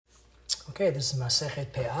Okay, this is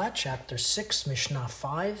Masechet Peah, chapter 6, Mishnah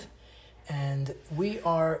 5, and we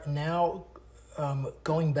are now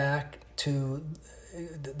going back to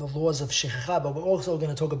the laws of shichehah, but we're also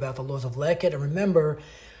going to talk about the laws of leket. And remember,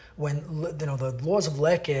 when the laws of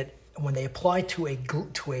leket, when they apply to a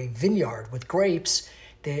vineyard with grapes,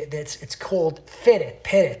 it's called peret.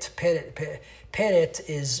 Peret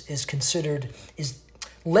is considered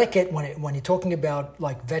leket when you're talking about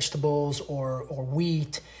like vegetables or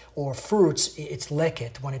wheat or fruits. It's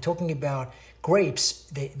leket. When you're talking about grapes,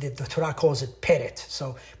 the Torah calls it peret.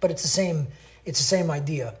 So, but it's the same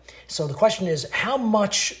idea. So the question is, how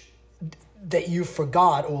much that you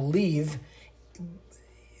forgot or leave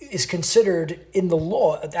is considered in the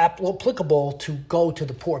law applicable to go to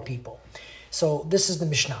the poor people. So this is the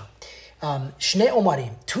Mishnah. Shnei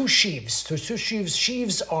omarim, two sheaves.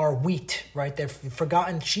 Sheaves are wheat, right? They're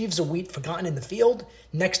forgotten. Sheaves are wheat forgotten in the field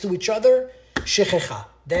next to each other. Shichehah.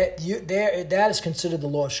 That is considered the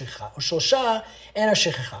law of shichehah. Shosha and a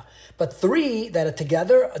shichehah. But three that are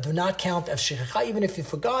together do not count as shichehah. Even if you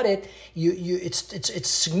forgot it, it's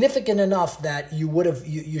significant enough that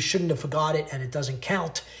you shouldn't have forgot it, and it doesn't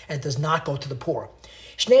count and it does not go to the poor.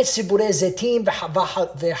 Shnei tzibure zetim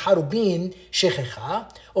v'harubin shechicha,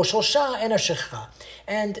 or shosha and a shechicha,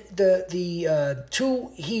 and the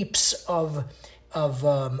two heaps of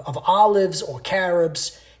olives or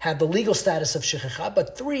carobs have the legal status of shechicha,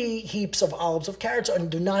 but three heaps of olives of carrots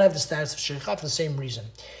do not have the status of shechicha for the same reason.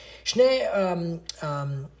 Shnei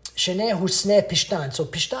husnei pishtan. So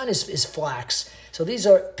pishtan is flax. So these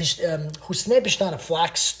are husnei pishtan,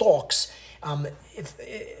 flax stalks.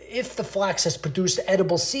 If the flax has produced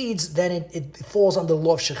edible seeds, then it falls under the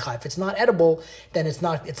law of shichehah. If it's not edible, then it's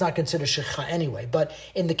not considered shichehah anyway. But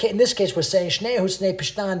in this case, we're saying shnei husnei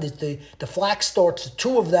pishtan, the flax stalks, the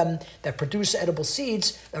two of them that produce edible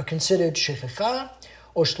seeds are considered shichehah,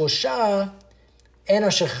 or shlosha and a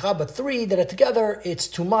shechichah, but three that are together, it's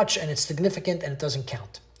too much and it's significant and it doesn't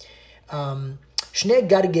count. Shnei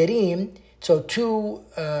gargerim, so two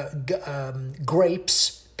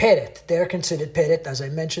grapes, peret, they're considered peret. As I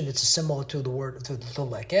mentioned, it's similar to the word to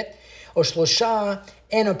leket. Or shlosha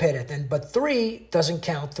and a peret, but three doesn't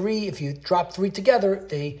count. Three, if you drop three together,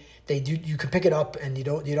 you can pick it up and you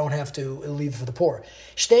don't have to leave for the poor.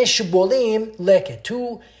 Shtei shibolim leket,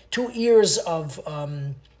 two ears of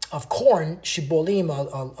corn, shibolim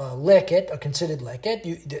leket, are considered leket.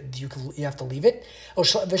 You have to leave it.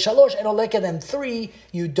 V'shalosh and a leket, and three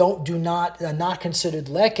are not considered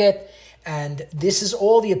leket. And this is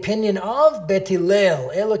all the opinion of Bet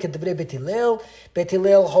Hillel. Look at the Bet Hillel. Bet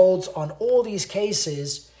Hillel holds on all these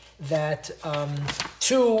cases that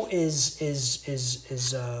two is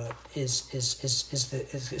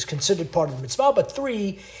considered part of the mitzvah, but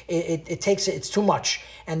three it's too much.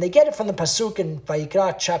 And they get it from the pasuk in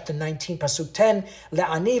Vayikra chapter 19, pasuk 10.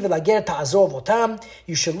 Le'ani v'lager ta'azov otam.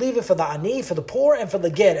 You should leave it for the ani, for the poor, and for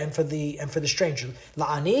the ger, and for the stranger.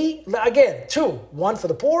 La'ani, le'ager, two, one for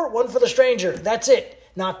the poor, one for the stranger. That's it,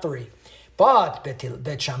 not three. But Bet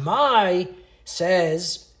Shamai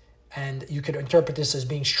says, and you could interpret this as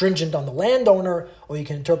being stringent on the landowner, or you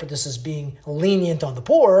can interpret this as being lenient on the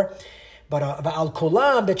poor. But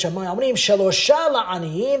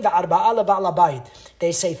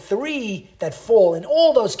they say three that fall in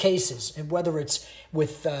all those cases, and whether it's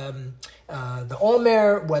with the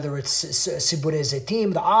omer, whether it's sibure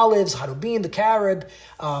zetim, the olives, harubin, the carob,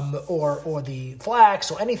 or the flax,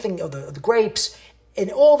 or anything, or the grapes.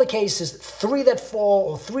 In all the cases, three that fall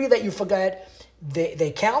or three that you forget,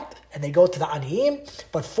 they count and they go to the aniyim,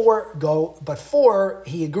 but four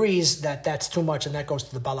he agrees that that's too much and that goes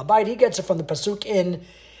to the balabait. He gets it from the pasuk in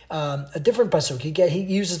a different pasuk. He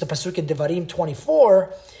uses the pasuk in Devarim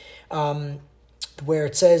 24, where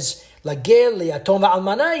it says lager liyatom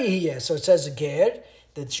va'almana yihiyeh. So it says ger,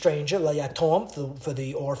 the stranger, liyatom for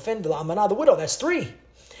the orphan, v'almana the widow. That's three.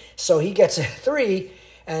 So he gets three,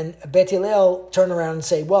 and Bet Hillel turn around and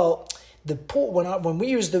say, well, the poor, when we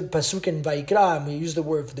use the pasuk in Vayikra and we use the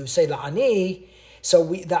word to say la'ani, so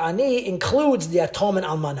the ani includes the yatom and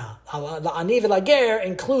almana. La'ani v'lager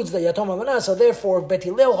includes the yatom and almana. So therefore, Bet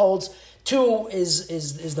Hillel holds two is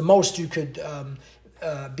the most you could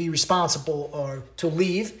be responsible or to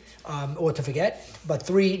leave or to forget, but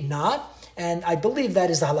three not. And I believe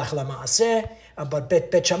that is the halach lama'aseh. But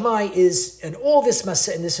Bet Shammai is, in all this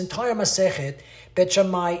in this entire masechet, Bet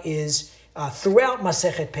Shammai is. Throughout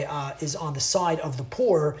Masechet Peah is on the side of the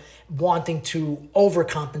poor, wanting to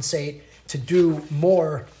overcompensate, to do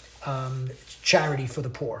more charity for the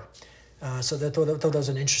poor. So that was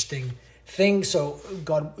an interesting thing. So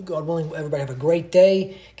God willing, everybody have a great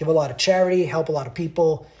day. Give a lot of charity, help a lot of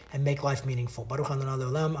people, and make life meaningful. Baruch Adonai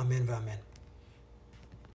Le'olam. Amen v'amen.